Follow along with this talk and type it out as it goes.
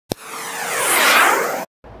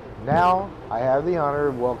Now I have the honor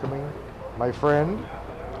of welcoming my friend,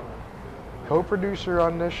 co-producer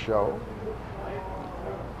on this show,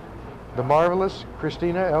 the marvelous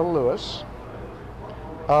Christina L. Lewis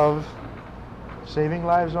of Saving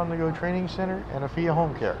Lives on the Go Training Center and Afia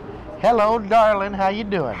Home Care. Hello, darling. How you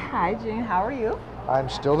doing? Hi, Gene. How are you? I'm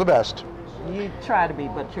still the best. You try to be,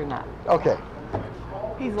 but you're not. Okay.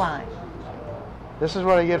 He's lying. This is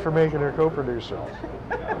what I get for making her co-producer.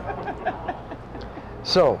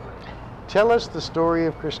 So, tell us the story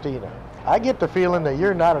of Christina. I get the feeling that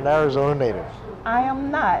you're not an Arizona native. I am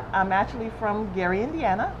not. I'm actually from Gary,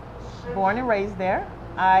 Indiana, born and raised there.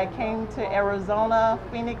 I came to Arizona,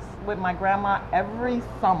 Phoenix with my grandma every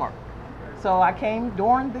summer. So I came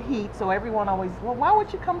during the heat, so everyone always, well, why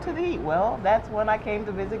would you come to the heat? Well, that's when I came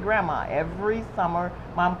to visit grandma. Every summer,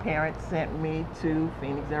 my parents sent me to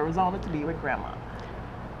Phoenix, Arizona to be with grandma.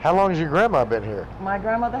 How long has your grandma been here? My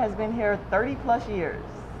grandmother has been here 30 plus years,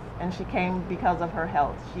 and she came because of her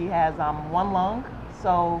health. She has one lung,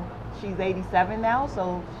 so she's 87 now,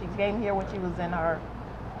 so she came here when she was in her,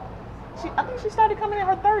 I think she started coming in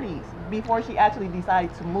her 30s before she actually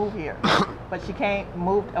decided to move here. But she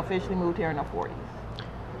officially moved here in her 40s.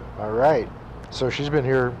 All right. So she's been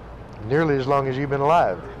here nearly as long as you've been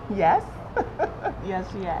alive. Yes.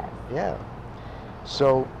 Yes, she has. Yeah.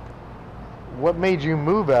 So what made you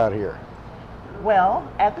move out here? Well,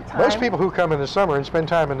 at the time... Most people who come in the summer and spend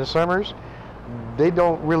time in the summers, they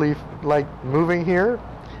don't really like moving here.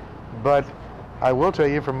 But I will tell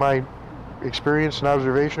you from my experience and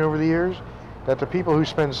observation over the years that the people who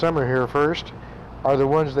spend summer here first are the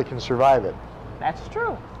ones that can survive it. That's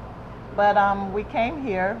true. But we came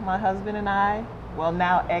here, my husband and I, well,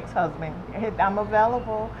 now ex-husband. I'm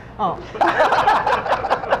available. Oh.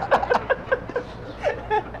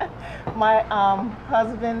 My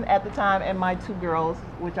husband at the time and my two girls,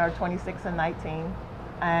 which are 26 and 19,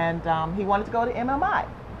 and he wanted to go to MMI.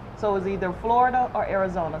 So it was either Florida or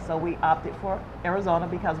Arizona. So we opted for Arizona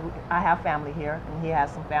because I have family here and he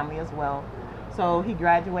has some family as well. So he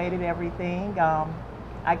graduated everything.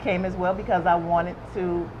 I came as well because I wanted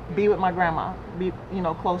to be with my grandma, be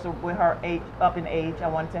closer with her age, up in age. I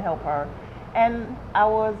wanted to help her. And I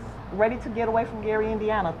was ready to get away from Gary,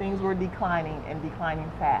 Indiana. Things were declining and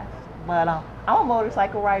declining fast. But I'm a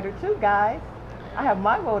motorcycle rider too, guys. I have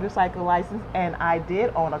my motorcycle license and I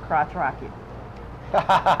did own a crotch rocket.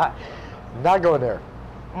 Not going there.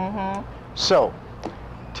 Mm-hmm. So,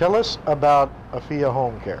 tell us about Afia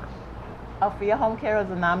Home Care. Afia Home Care is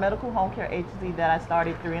a non-medical home care agency that I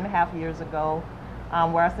started 3.5 years ago,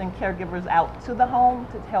 where I send caregivers out to the home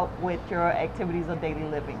to help with your activities of daily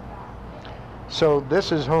living. So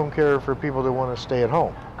this is home care for people that want to stay at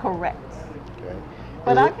home. Correct. Okay.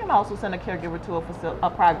 But I can also send a caregiver to a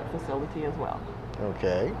private facility as well.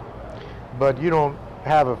 Okay. But you don't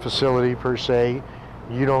have a facility per se.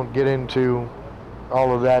 You don't get into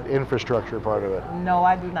all of that infrastructure part of it. No,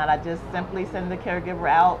 I do not. I just simply send the caregiver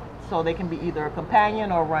out so they can be either a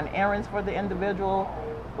companion or run errands for the individual.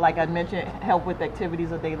 Like I mentioned, help with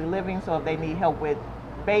activities of daily living. So if they need help with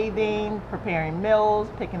bathing, preparing meals,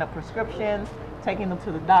 picking up prescriptions, taking them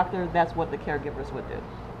to the doctor, that's what the caregivers would do.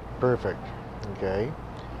 Perfect. Okay.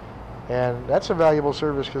 And that's a valuable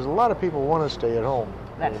service because a lot of people want to stay at home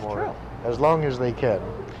That's anymore, true. as long as they can.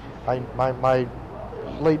 My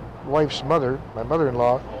late wife's mother, my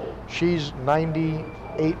mother-in-law, she's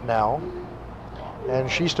 98 now,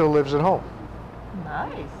 and she still lives at home.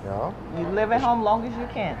 Nice. Yeah. You live at home long as you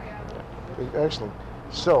can. Excellent.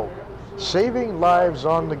 So, Saving Lives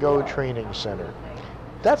on the Go Training Center.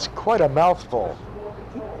 That's quite a mouthful.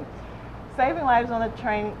 Saving Lives on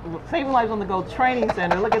the Go Training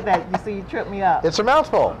Center. Look at that. You see, you tripped me up. It's a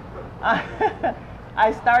mouthful.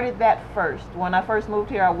 I started that first. When I first moved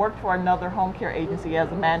here, I worked for another home care agency as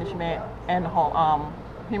a management and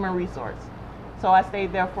human resource. So I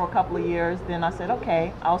stayed there for a couple of years. Then I said,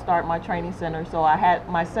 okay, I'll start my training center. So I had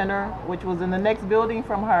my center, which was in the next building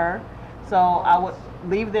from her. So I would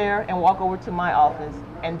leave there and walk over to my office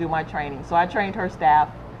and do my training. So I trained her staff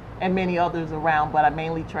and many others around, but I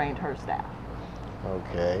mainly trained her staff.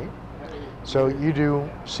 Okay. So you do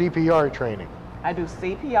CPR training. I do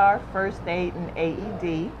CPR, first aid, and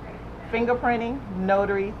AED, fingerprinting,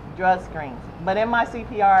 notary, drug screens. But in my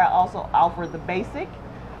CPR, I also offer the basic,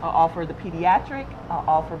 I offer the pediatric, I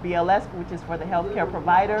offer BLS, which is for the healthcare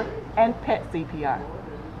provider, and pet CPR.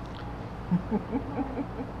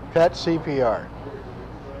 Pet CPR.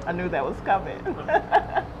 I knew that was coming.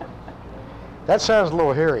 That sounds a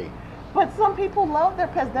little hairy. But some people love their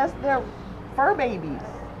pets. That's their fur babies.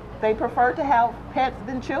 They prefer to have pets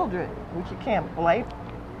than children, which you can't blame.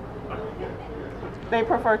 They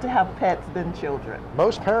prefer to have pets than children.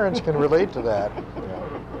 Most parents can relate to that. Yeah.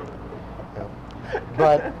 Yeah.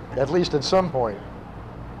 But at least at some point.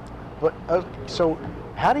 But so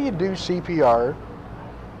how do you do CPR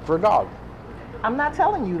for a dog? I'm not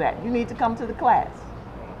telling you that. You need to come to the class.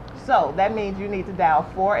 So that means you need to dial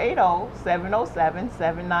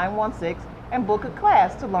 480-707-7916 and book a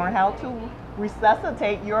class to learn how to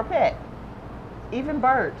resuscitate your pet. Even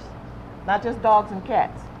birds, not just dogs and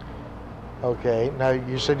cats. Okay, now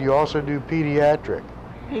you said you also do pediatric.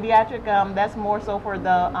 Pediatric, that's more so for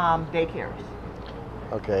the daycares.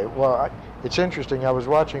 Okay, well, it's interesting. I was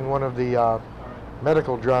watching one of the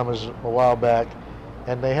medical dramas a while back,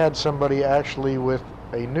 and they had somebody actually with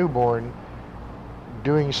a newborn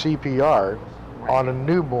doing CPR on a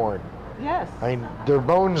newborn. Yes. I mean, their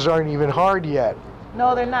bones aren't even hard yet.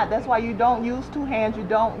 No, they're not. That's why you don't use two hands. You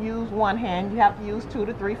don't use one hand. You have to use 2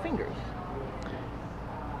 to 3 fingers.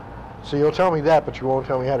 So you'll tell me that, but you won't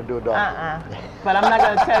tell me how to do a dog. But I'm not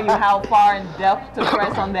going to tell you how far in depth to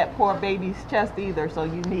press on that poor baby's chest either. So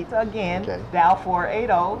you need to, again, dial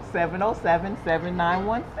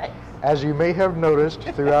 480-707-7916. As you may have noticed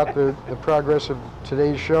throughout the progress of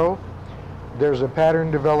today's show, there's a pattern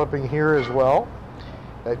developing here as well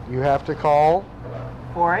that you have to call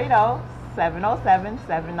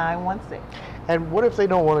 480-707-7916. And what if they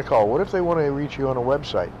don't want to call? What if they want to reach you on a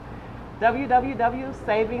website?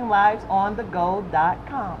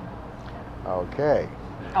 www.savinglivesonthego.com. Okay.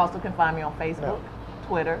 Also can find me on Facebook,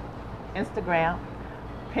 Twitter, Instagram,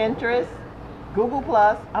 Pinterest, Google+.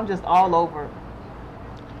 I'm just all over.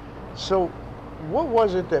 So what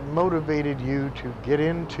was it that motivated you to get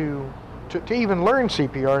into, to even learn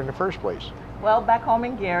CPR in the first place? Well, back home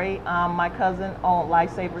in Gary, my cousin owned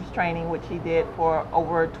Lifesavers Training, which he did for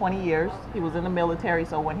over 20 years. He was in the military,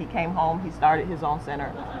 so when he came home, he started his own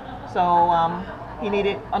center. So he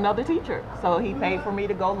needed another teacher. So he paid for me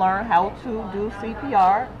to go learn how to do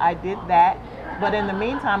CPR. I did that. But in the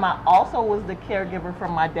meantime, I also was the caregiver for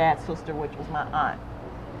my dad's sister, which was my aunt.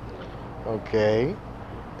 Okay.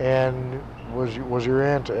 And was your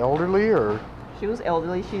aunt elderly, or? She was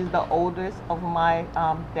elderly. She's the oldest of my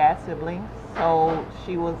dad's siblings. So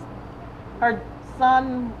her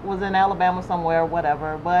son was in Alabama somewhere,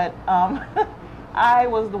 whatever. But I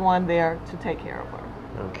was the one there to take care of her.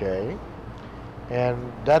 Okay.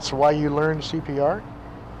 And that's why you learned CPR?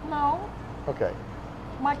 No. Okay.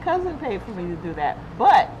 My cousin paid for me to do that.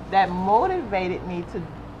 But that motivated me to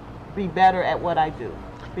be better at what I do,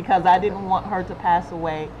 because I didn't want her to pass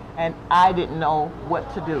away and I didn't know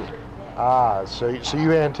what to do. Ah, so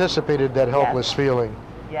you anticipated that helpless feeling.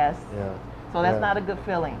 Yes. Yeah. So that's not a good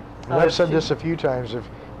feeling. So and I've said this a few times.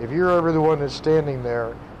 If you're ever the one that's standing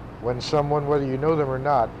there when someone, whether you know them or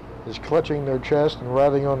not, is clutching their chest and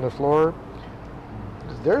writhing on the floor,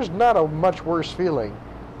 there's not a much worse feeling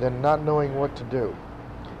than not knowing what to do.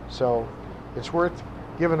 So it's worth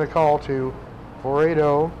giving a call to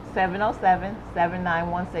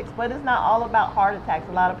 480-707-7916. But it's not all about heart attacks.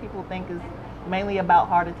 A lot of people think it's mainly about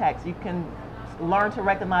heart attacks. You can learn to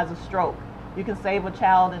recognize a stroke. You can save a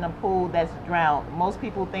child in a pool that's drowned. Most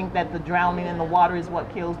people think that the drowning in the water is what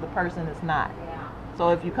kills the person. It's not. So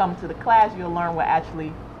if you come to the class, you'll learn what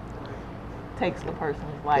actually takes the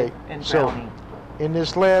person's life in drowning. So in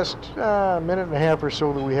this last minute and a half or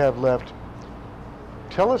so that we have left,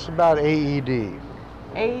 tell us about AED.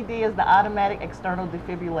 AED is the automatic external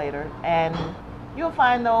defibrillator, and you'll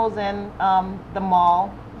find those in the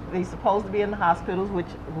mall. They're supposed to be in the hospitals, which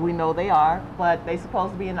we know they are, but they're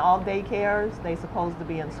supposed to be in all daycares. They're supposed to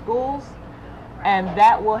be in schools, and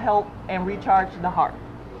that will help and recharge the heart.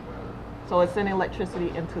 So it's sending electricity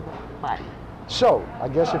into the body. So I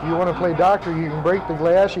guess if you want to play doctor, you can break the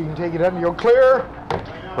glass, you can take it out and you'll clear,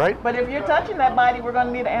 right? But if you're touching that body, we're going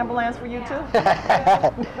to need an ambulance for you too.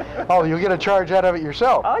 Oh, you'll get a charge out of it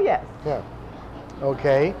yourself? Oh, yes. Yeah.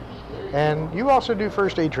 Okay. And you also do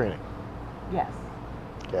first aid training? Yes.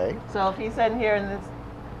 Okay. So if he's sitting here and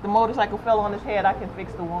the motorcycle fell on his head, I can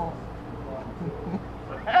fix the wound.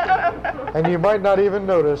 And you might not even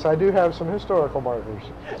notice, I do have some historical markers.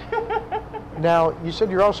 Now, you said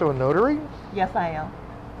you're also a notary? Yes, I am.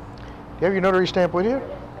 Do you have your notary stamp with you?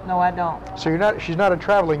 No, I don't. So she's not a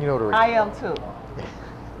traveling notary? I am too.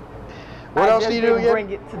 What else do you do again?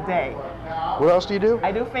 Bring it today. What else do you do?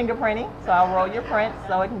 I do fingerprinting, so I'll roll your print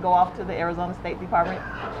so it can go off to the Arizona State Department.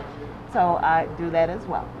 So I do that as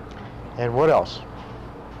well. And what else?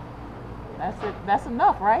 That's it. That's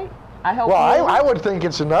enough, right? I help. Well, I would think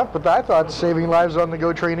it's enough, but I thought Saving Lives on the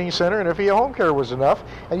Go Training Center and FEA Home Care was enough,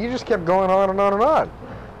 and you just kept going on and on and on.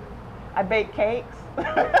 I bake cakes.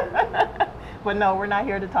 But no, we're not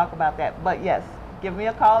here to talk about that. But yes, give me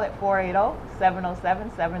a call at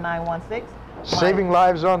 480-707-7916.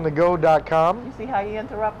 SavingLivesOnTheGo.com. You see how you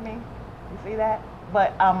interrupt me? You see that?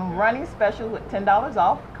 But I'm running special with $10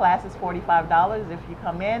 off. Class is $45. If you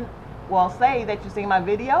come in, well, say that you see my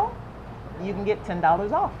video, you can get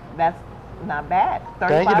 $10 off. That's not bad. $35.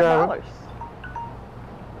 Thank you, darling.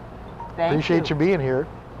 Thank Appreciate you being here.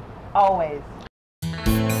 Always.